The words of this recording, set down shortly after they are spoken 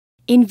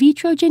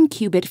Invitrogen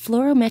Qubit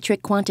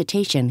Fluorometric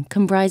Quantitation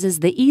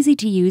comprises the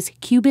easy-to-use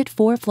Qubit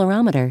 4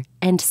 fluorometer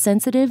and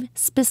sensitive,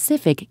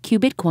 specific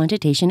qubit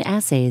quantitation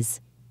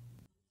assays.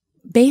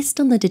 Based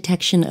on the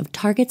detection of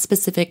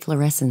target-specific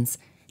fluorescence,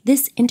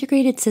 this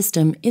integrated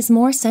system is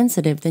more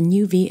sensitive than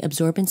UV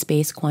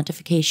absorbance-based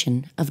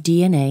quantification of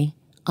DNA,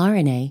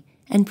 RNA,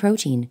 and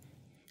protein,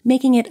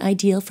 making it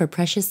ideal for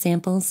precious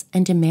samples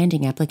and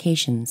demanding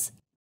applications.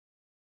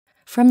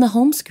 From the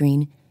home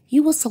screen,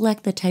 you will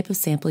select the type of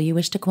sample you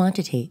wish to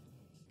quantitate.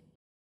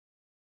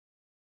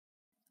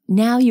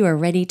 Now you are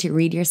ready to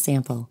read your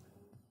sample.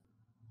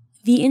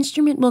 The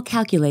instrument will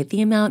calculate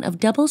the amount of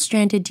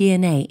double-stranded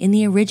DNA in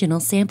the original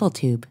sample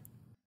tube.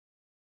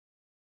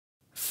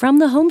 From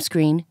the home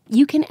screen,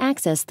 you can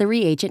access the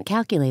reagent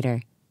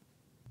calculator.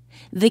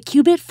 The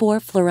Qubit 4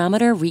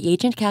 fluorometer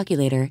reagent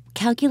calculator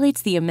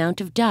calculates the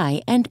amount of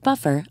dye and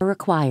buffer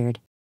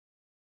required.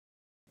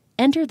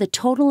 Enter the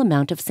total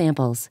amount of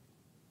samples.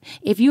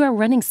 If you are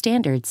running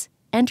standards,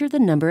 enter the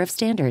number of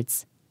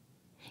standards.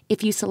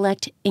 If you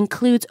select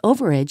Includes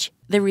Overage,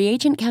 the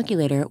reagent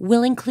calculator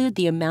will include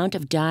the amount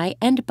of dye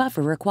and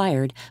buffer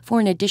required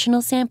for an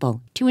additional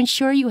sample to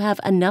ensure you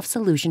have enough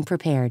solution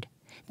prepared.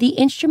 The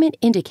instrument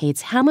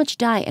indicates how much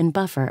dye and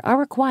buffer are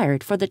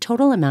required for the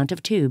total amount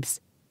of tubes.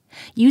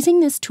 Using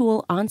this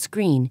tool on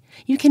screen,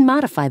 you can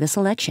modify the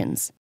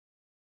selections.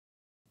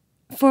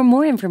 For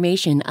more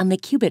information on the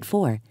Qubit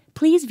 4,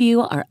 please view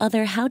our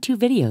other how-to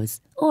videos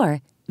or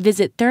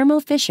visit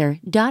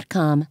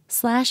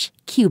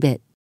thermofisher.com/qubit.